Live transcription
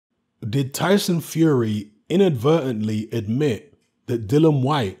Did Tyson Fury inadvertently admit that Dillian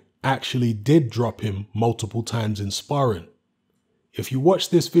Whyte actually did drop him multiple times in sparring? If you watch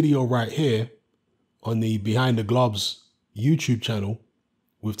this video right here on the Behind the Gloves YouTube channel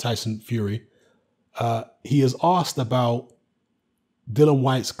with Tyson Fury, he is asked about Dillian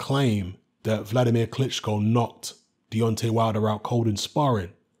Whyte's claim that Vladimir Klitschko knocked Deontay Wilder out cold in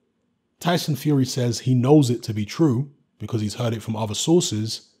sparring. Tyson Fury says he knows it to be true because he's heard it from other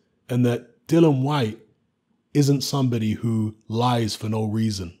sources, and that Dillian Whyte isn't somebody who lies for no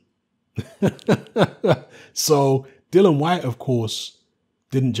reason. So Dillian Whyte, of course,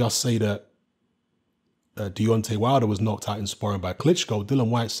 didn't just say that Deontay Wilder was knocked out in sparring by Klitschko. Dillian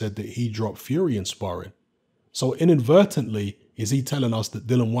Whyte said that he dropped Fury in sparring. So inadvertently, is he telling us that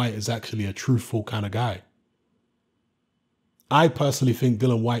Dillian Whyte is actually a truthful kind of guy? I personally think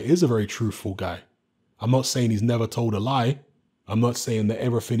Dillian Whyte is a very truthful guy. I'm not saying he's never told a lie. I'm not saying that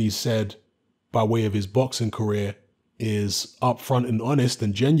everything he's said by way of his boxing career is upfront and honest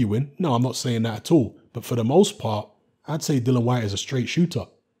and genuine. No, I'm not saying that at all. But for the most part, I'd say Dillian Whyte is a straight shooter.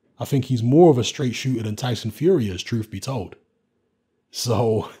 I think he's more of a straight shooter than Tyson Fury is, truth be told.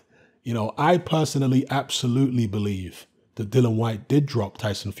 So, you know, I personally absolutely believe that Dillian Whyte did drop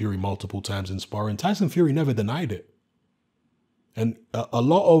Tyson Fury multiple times in sparring. Tyson Fury never denied it. And a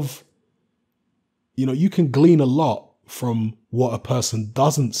lot of, you know, you can glean a lot from what a person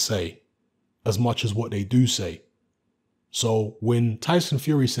doesn't say as much as what they do say. So when Tyson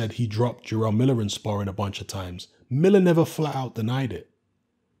Fury said he dropped Jarrell Miller in sparring a bunch of times, Miller never flat out denied it.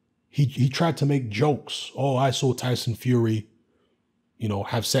 He tried to make jokes. Oh, I saw Tyson Fury, you know,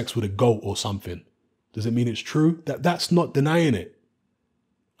 have sex with a goat or something. Does it mean it's true? That's not denying it.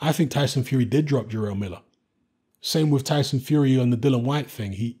 I think Tyson Fury did drop Jarrell Miller. Same with Tyson Fury on the Dillian Whyte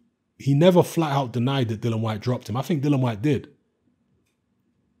thing. He never flat out denied that Dillian Whyte dropped him. I think Dillian Whyte did.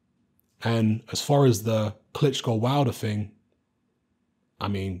 And as far as the Klitschko-Wilder thing, I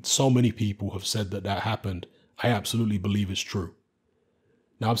mean, so many people have said that that happened. I absolutely believe it's true.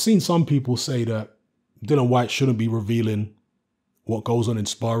 Now, I've seen some people say that Dillian Whyte shouldn't be revealing what goes on in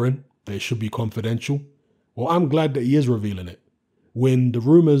sparring, that it should be confidential. Well, I'm glad that he is revealing it. When the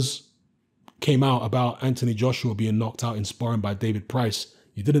rumors came out about Anthony Joshua being knocked out in sparring by David Price,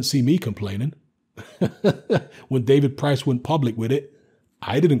 you didn't see me complaining. When David Price went public with it,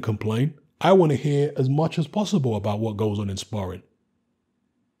 I didn't complain. I want to hear as much as possible about what goes on in sparring.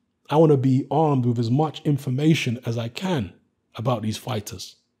 I want to be armed with as much information as I can about these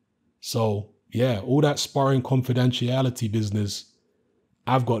fighters. So yeah, all that sparring confidentiality business,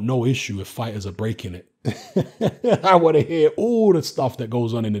 I've got no issue if fighters are breaking it. I want to hear all the stuff that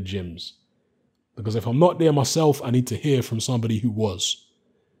goes on in the gyms. Because if I'm not there myself, I need to hear from somebody who was.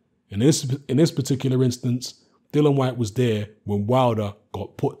 In this particular instance, Dillian Whyte was there when Wilder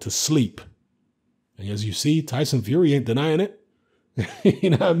got put to sleep. And as you see, Tyson Fury ain't denying it.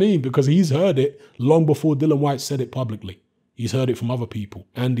 You know what I mean? Because he's heard it long before Dillian Whyte said it publicly. He's heard it from other people,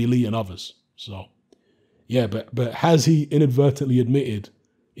 Andy Lee and others. So, yeah, but has he inadvertently admitted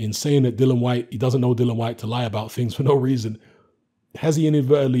in saying that Dillian Whyte, he doesn't know Dillian Whyte to lie about things for no reason, has he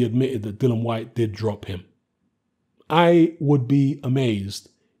inadvertently admitted that Dillian Whyte did drop him? I would be amazed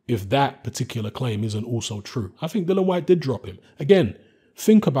if that particular claim isn't also true. I think Dillian Whyte did drop him. Again,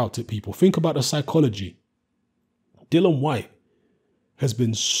 think about it, people. Think about the psychology. Dillian Whyte has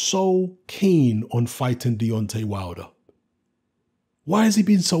been so keen on fighting Deontay Wilder. Why has he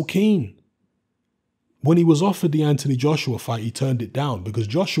been so keen? When he was offered the Anthony Joshua fight, he turned it down because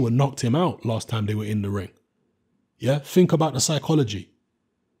Joshua knocked him out last time they were in the ring. Yeah, think about the psychology.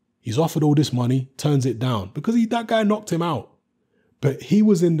 He's offered all this money, turns it down because that guy knocked him out. But he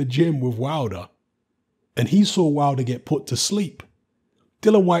was in the gym with Wilder and he saw Wilder get put to sleep.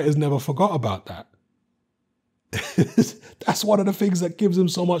 Dillian Whyte has never forgot about that. That's one of the things that gives him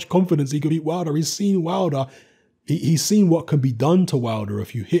so much confidence he could beat Wilder. He's seen Wilder. He's seen what can be done to Wilder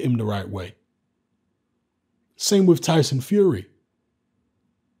if you hit him the right way. Same with Tyson Fury.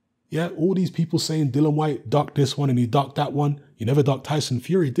 Yeah, all these people saying Dillian Whyte ducked this one and he ducked that one. He never ducked Tyson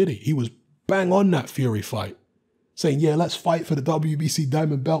Fury, did he? He was bang on that Fury fight. Saying, yeah, let's fight for the WBC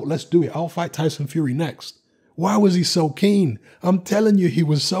Diamond Belt. Let's do it. I'll fight Tyson Fury next. Why was he so keen? I'm telling you, he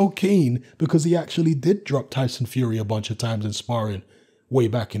was so keen because he actually did drop Tyson Fury a bunch of times in sparring way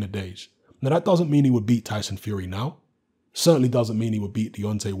back in the days. Now, that doesn't mean he would beat Tyson Fury now. Certainly doesn't mean he would beat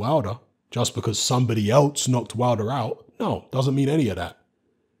Deontay Wilder just because somebody else knocked Wilder out. No, doesn't mean any of that.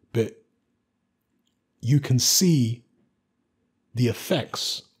 But you can see the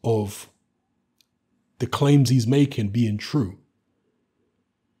effects of the claims he's making being true.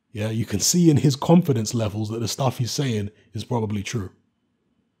 Yeah, you can see in his confidence levels that the stuff he's saying is probably true.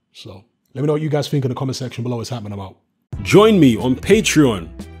 So let me know what you guys think in the comment section below. What's happening about. Join me on Patreon.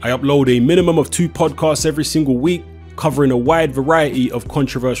 I upload a minimum of 2 podcasts every single week, covering a wide variety of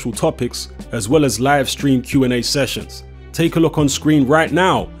controversial topics, as well as live stream Q&A sessions. Take a look on screen right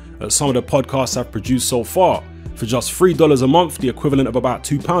now at some of the podcasts I've produced so far. For just $3 a month, the equivalent of about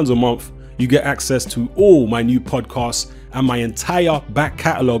 £2 a month, you get access to all my new podcasts and my entire back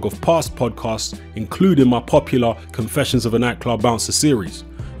catalogue of past podcasts, including my popular Confessions of a Nightclub Bouncer series.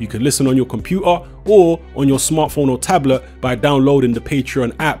 You can listen on your computer or on your smartphone or tablet by downloading the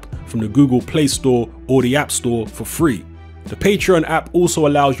Patreon app from the Google Play Store or the App Store for free. The Patreon app also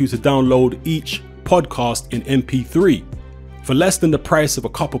allows you to download each podcast in MP3. For less than the price of a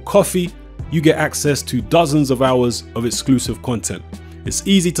cup of coffee, you get access to dozens of hours of exclusive content. It's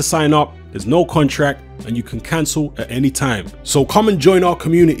easy to sign up, there's no contract, and you can cancel at any time. So come and join our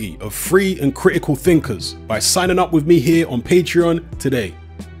community of free and critical thinkers by signing up with me here on Patreon today.